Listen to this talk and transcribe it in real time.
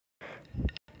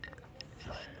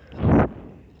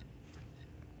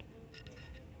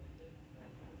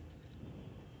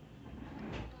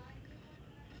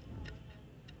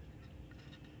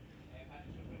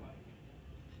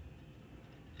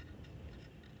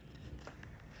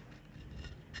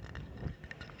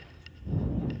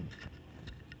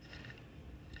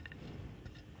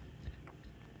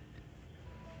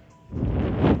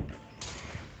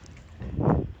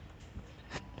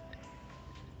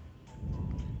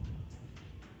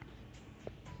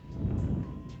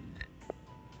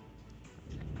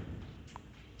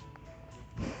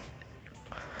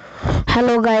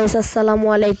Hello guys, আসসালামু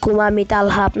আলাইকুম। আমি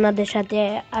তালহা আপনাদের সাথে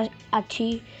আছি।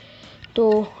 তো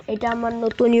এটা আমার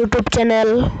নতুন ইউটিউব চ্যানেল।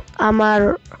 আমার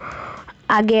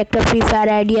আগে একটা ফ্রি ফায়ার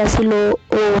আইডিয়া ছিল,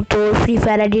 তো ফ্রি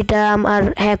ফায়ার আইডিটা আমার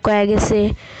হ্যাক হয়ে গেছে।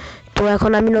 তো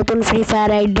এখন আমি নতুন ফ্রি ফায়ার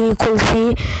আইডি খুলছি।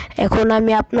 এখন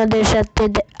আমি আপনাদের সাথে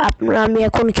আমি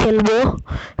এখন খেলবো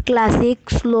ক্লাসিক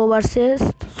স্লো ভার্সেস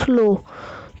স্লো।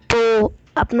 তো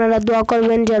আপনারা দোয়া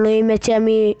করবেন যেন এই ম্যাচে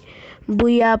আমি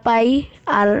বুইয়া পাই।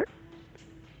 আর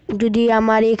যদি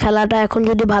আমার এই খেলাটা এখন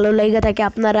যদি ভালো লেগে থাকে,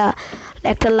 আপনারা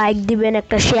একটা লাইক দিবেন,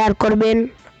 একটা শেয়ার করবেন,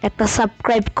 একটা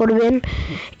সাবস্ক্রাইব করবেন।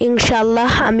 ইনশাআল্লাহ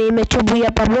আমি এই ম্যাচে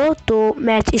বুইয়া পাবো। তো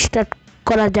ম্যাচ স্টার্ট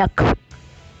করা যাক।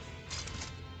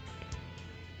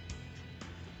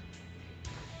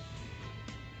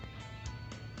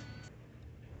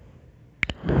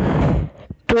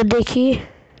 তো দেখি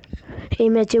এই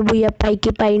ম্যাচে বুইয়া পাই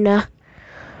কি পাই না।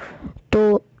 তো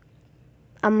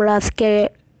আমরা আজকে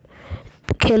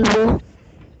খেলবো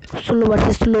slow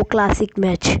versus slow classic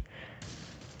match.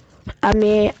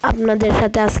 আমি আপনাদের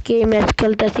সাথে আজকে ম্যাচ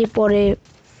খেলতেছি, পরে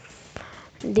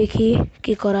দেখি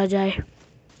কি করা যায়।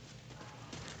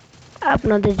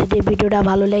 আপনাদের যদি ভিডিওটা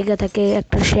ভালো লেগে থাকে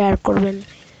একটা শেয়ার করবেন।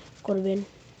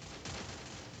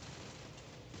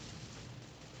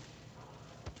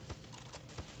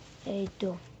 এই তো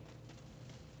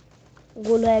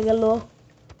গোল হয়ে গেল।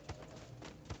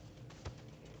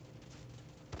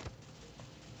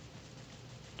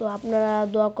 তো আপনারা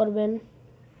দোয়া করবেন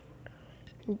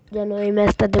যেন এই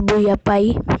ম্যাচটাতে বুইয়া পাই।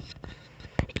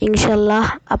 ইনশাল্লাহ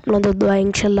আপনাদের দোয়া,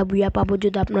 ইনশাল্লাহ বুইয়া পাবো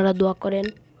যদি আপনারা দোয়া করেন।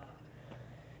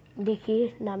 দেখি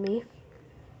নামি।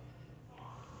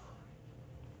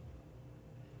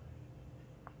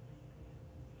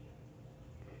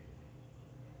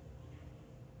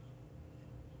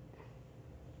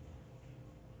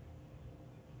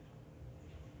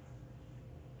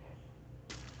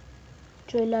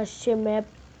 চলে আসছে ম্যাপ।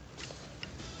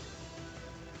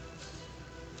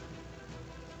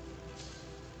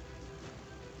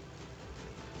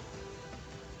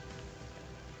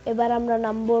 এবার আমরা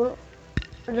নামবো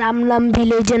রামনাম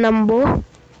ভিলেজে নামবো।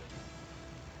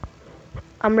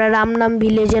 আমরা রামনাম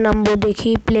ভিলেজে নামবো।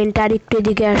 দেখি প্লেনটা আর একটু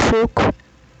এদিকে আসুক।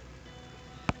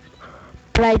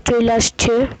 প্রায় চলে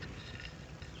আসছে।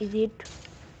 ইজিট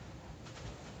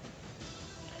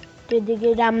এদিকে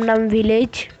রামনাম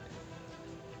ভিলেজ।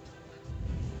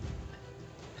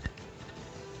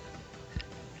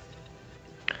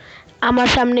 আমার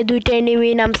সামনে দুইটা এনিমি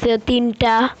নামছে,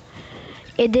 তিনটা।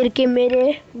 এদেরকে মেরে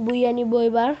বুইয়া নিব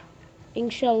এবার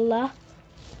ইনশাল্লাহ।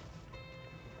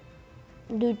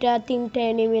 দুইটা তিনটা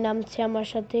এনিমি নামছে আমার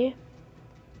সাথে।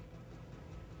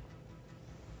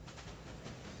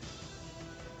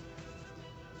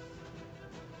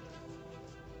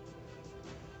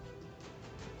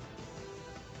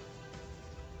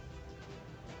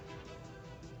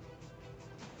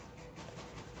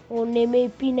 ও নেমে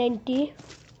P90।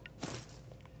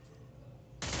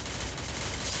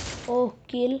 ও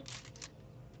কিল।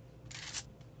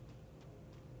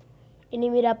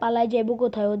 এনিমিরা পালায় যাইব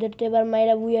কোথায়? ওদের তো এবার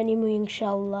মাইরা বুইয়া নিমু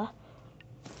ইনশাআল্লাহ।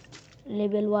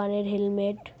 লেভেল 1 এর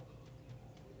হেলমেট।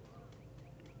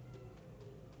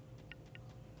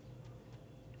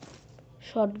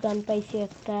 শটগান পাইছি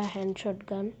একটা, হ্যান্ড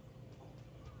শটগান।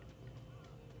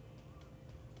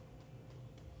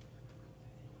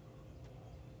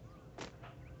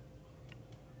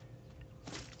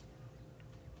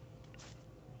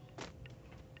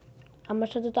 আমার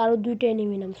সাথে তো আরো দুইটা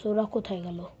এনিমি নামছে, ওরা কোথায়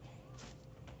গেল?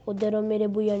 ওদেরও মেরে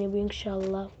বুইয়া নিব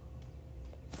ইনশাআল্লাহ।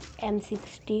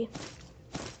 M60।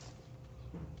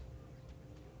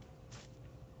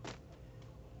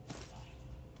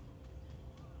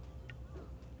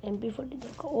 MP40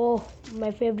 দেখো। ও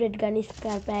মাই ফেভারিট গান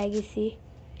স্কার পেয়ে গেছি।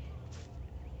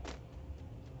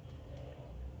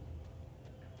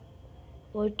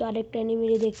 ওই তো আরেকটা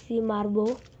এনিমিরে দেখছি, মারবো।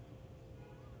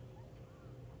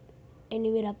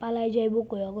 এনিমিরা পালাই যাইব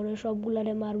কই? ওগুলো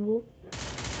সবগুলারে মারবো।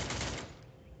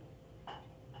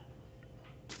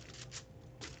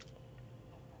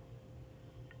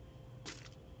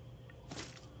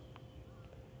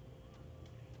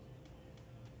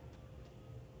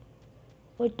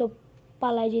 ওই তো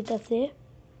পালাই যেতেছে।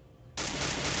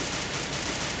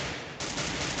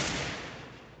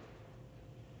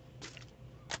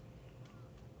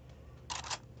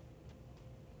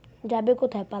 যাবে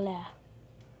কোথায় পালায়া?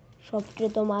 সবটে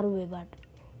তো মারবো এবার।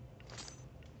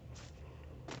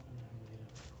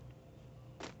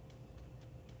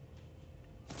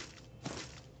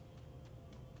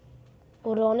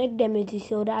 ওরা অনেক ড্যামেজ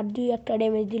দিছে, ওরা আর দুই একটা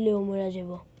ড্যামেজ দিলেও মরে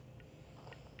যাব।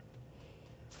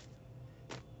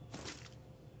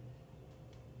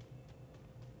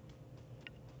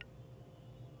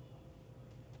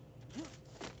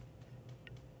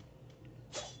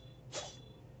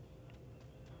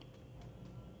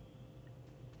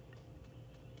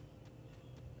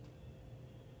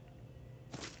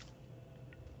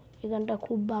 এই গানটা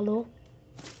খুব ভালো।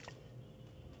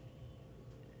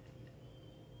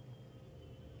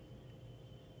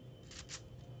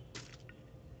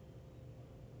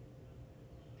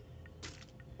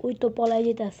 ওই তো পলাই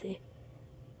যেতেছে।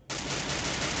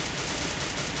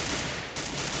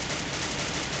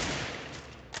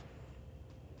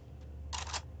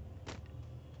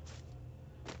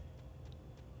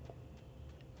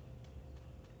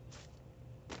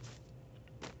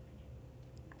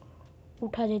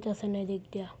 উঠা যাইতেছে না এদিক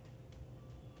দিয়া।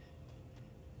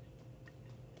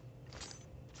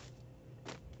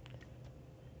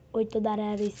 ওই তো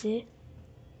দাঁড়ায় রইছে।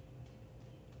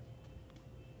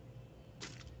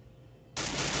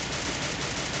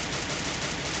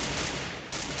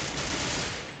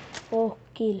 ওহ,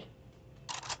 কিল।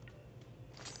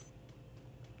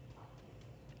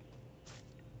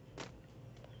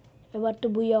 এবার তো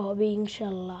বুইয়া হবে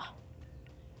ইনশাল্লাহ।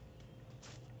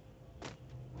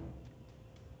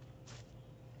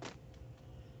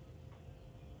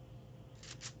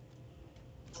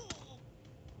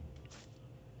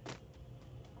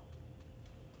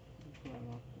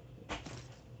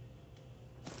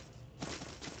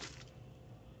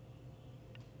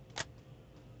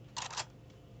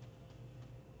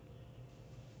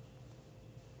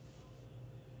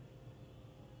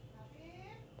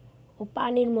 ও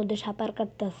পানির মধ্যে সাঁতার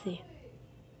কাটতেছে।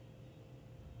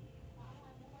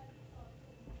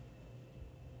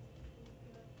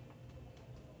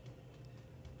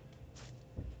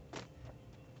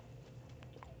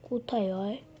 কোথায়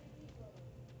হয়?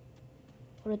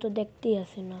 ওরা তো দেখতেই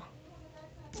আসে না।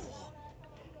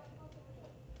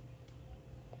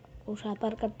 ও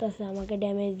সাঁতার কাটতেছে, আমাকে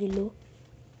ড্যামেজ দিল।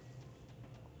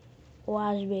 ও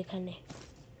আসবে এখানে।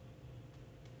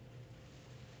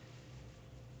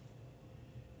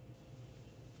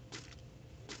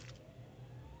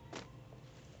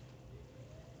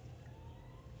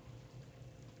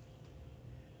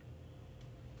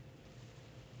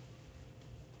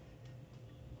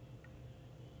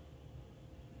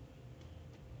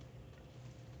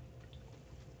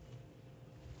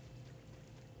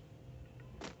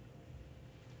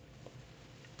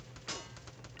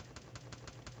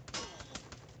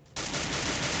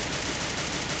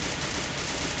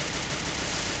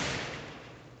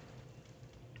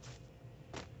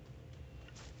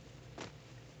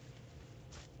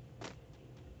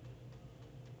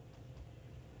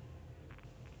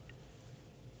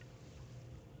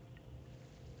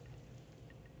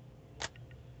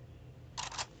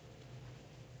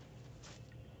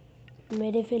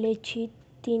 মেরে ফেলেছি,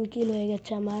 3 কিল হয়ে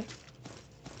গেছে আমার।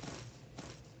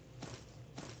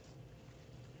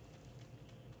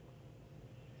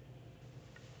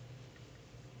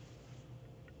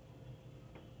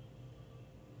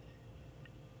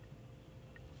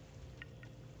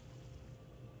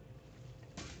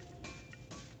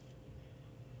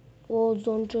 ও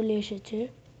জোন চলে এসেছে।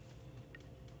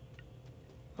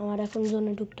 আমার এখন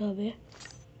জোনে ঢুকতে হবে।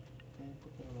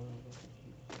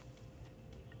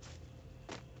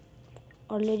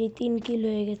 অলরেডি 3 কিল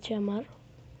হয়ে গেছে আমার।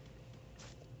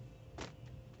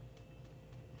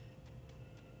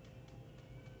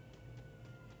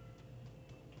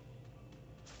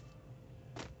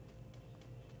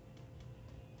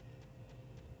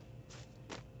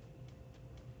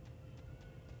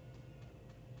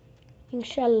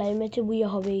 ইনশাল্লাহ এই ম্যাচে বুইয়া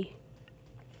হবেই।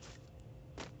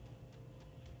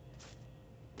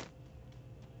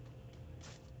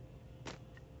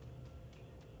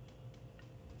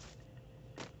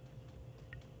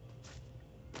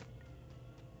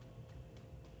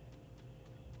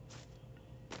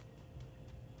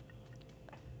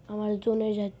 আমার জোনে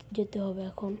যেতে হবে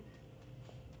এখন।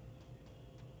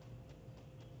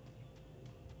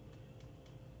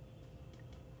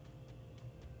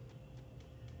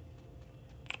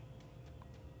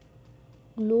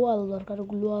 গ্লোয়াল দরকার।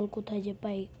 গ্লোয়াল কোথায় যে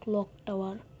পাই? Clock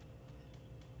tower.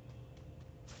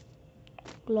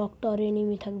 ক্লক টাওয়ারে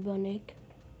এনিমি থাকবে অনেক।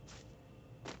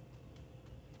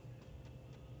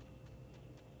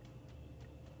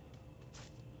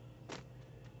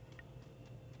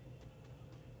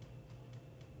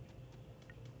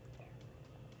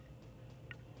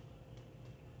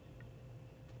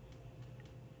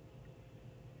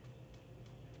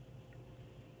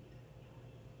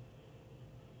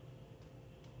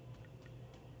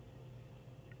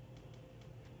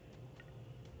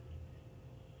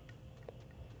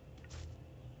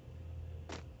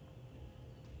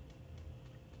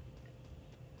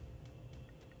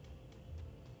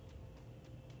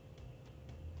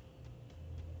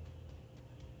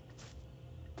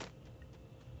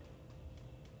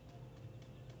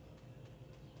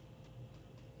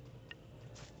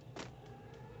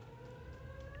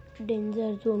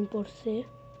 ডেঞ্জার জোন পড়ছে,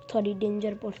 সরি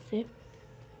ডেঞ্জার পড়ছে।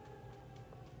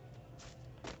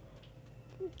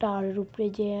 টাওয়ারের উপরে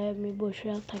যে আমি বসে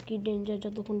থাকি ডেঞ্জার,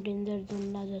 যতক্ষণ ডেঞ্জার জোন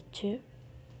না যাচ্ছে।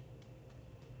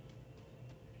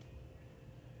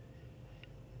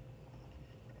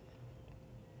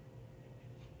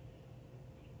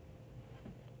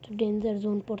 ডেঞ্জার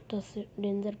জোন পড়তেছে,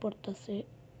 ডেঞ্জার পড়তেছে।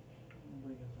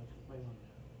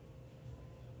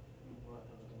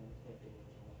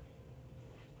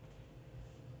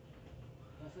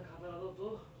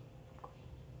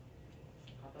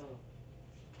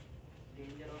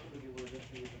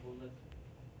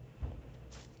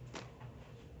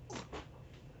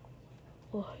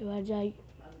 ও এবার যাই।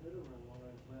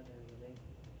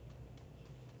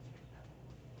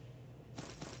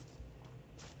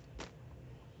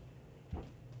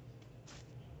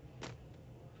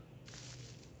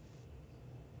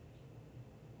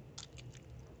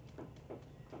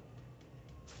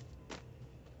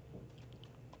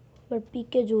 এবার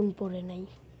পিকে জোন পড়ে নাই।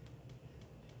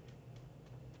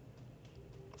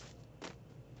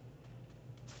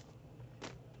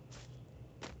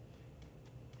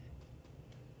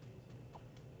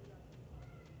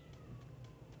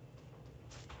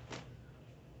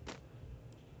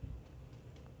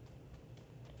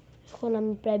 এখন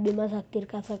আমি প্রায় বিমা শক্তির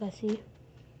কাছাকাছি।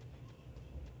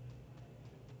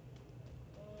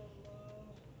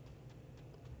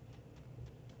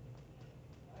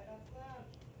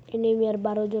 এনিমি আর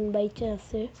 12 জন বাইচে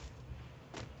আছে।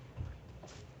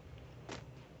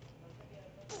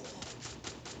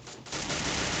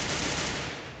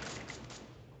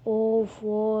 ও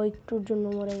একটুর জন্য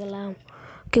মরে গেলাম,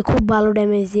 কে খুব ভালো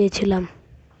ড্যামেজ দিয়েছিলাম।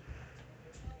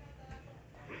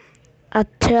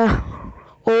 আচ্ছা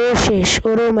ও শেষ,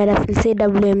 ওরও মেরা ফেলছে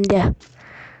WM দেয়া,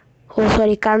 ও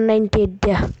সরি কার 98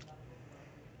 দেয়া।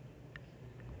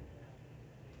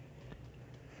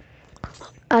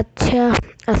 আচ্ছা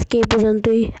আজকে এই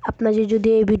পর্যন্তই। আপনাদের যদি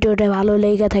এই ভিডিওটা ভালো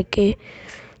লেগে থাকে,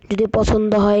 যদি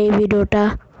পছন্দ হয় এই ভিডিওটা,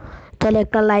 তাহলে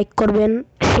একটা লাইক করবেন,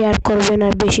 শেয়ার করবেন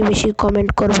আর বেশি বেশি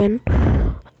কমেন্ট করবেন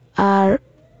আর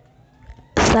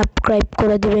সাবস্ক্রাইব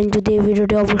করে দিবেন। যদি এই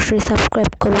ভিডিওটি অবশ্যই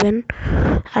সাবস্ক্রাইব করবেন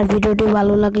আর ভিডিওটি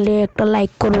ভালো লাগলে একটা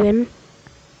লাইক করবেন।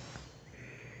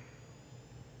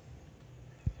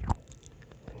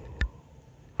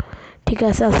 ঠিক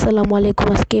আছে, আসসালামু আলাইকুম,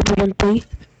 আজকে এই পর্যন্তই।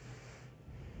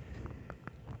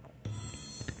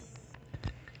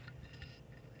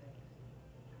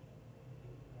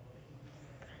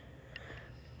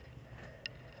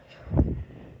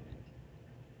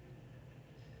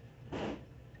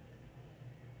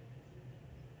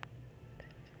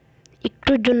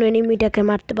 একটুর জন্য এনিমিটাকে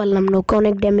মারতে পারলাম না, ওকে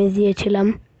অনেক ড্যামেজ দিয়েছিলাম।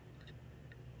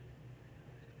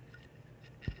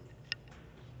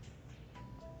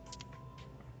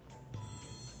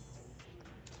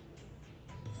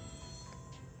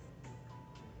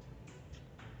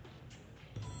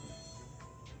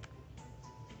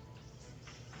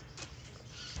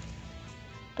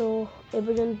 তো এ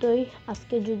পর্যন্তই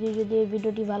আজকে। যদি এই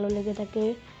ভিডিওটি ভালো লেগে থাকে,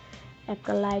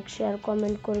 একটা লাইক শেয়ার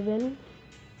কমেন্ট করবেন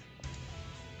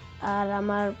আর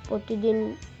আমার প্রতিদিন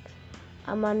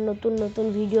আমার নতুন নতুন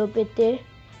ভিডিও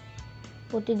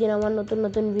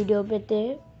পেতে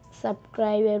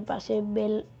সাবস্ক্রাইবের পাশে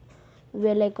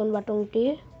বেল আইকন বাটনটি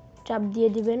চাপ দিয়ে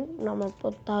দিবেন।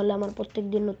 তাহলে আমার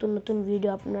প্রত্যেকদিন নতুন নতুন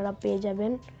ভিডিও আপনারা পেয়ে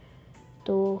যাবেন।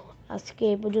 তো আজকে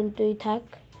এ পর্যন্তই থাক।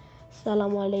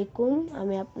 আসসালামু আলাইকুম।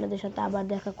 আমি আপনাদের সাথে আবার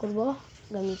দেখা করব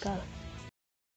আগামীকাল।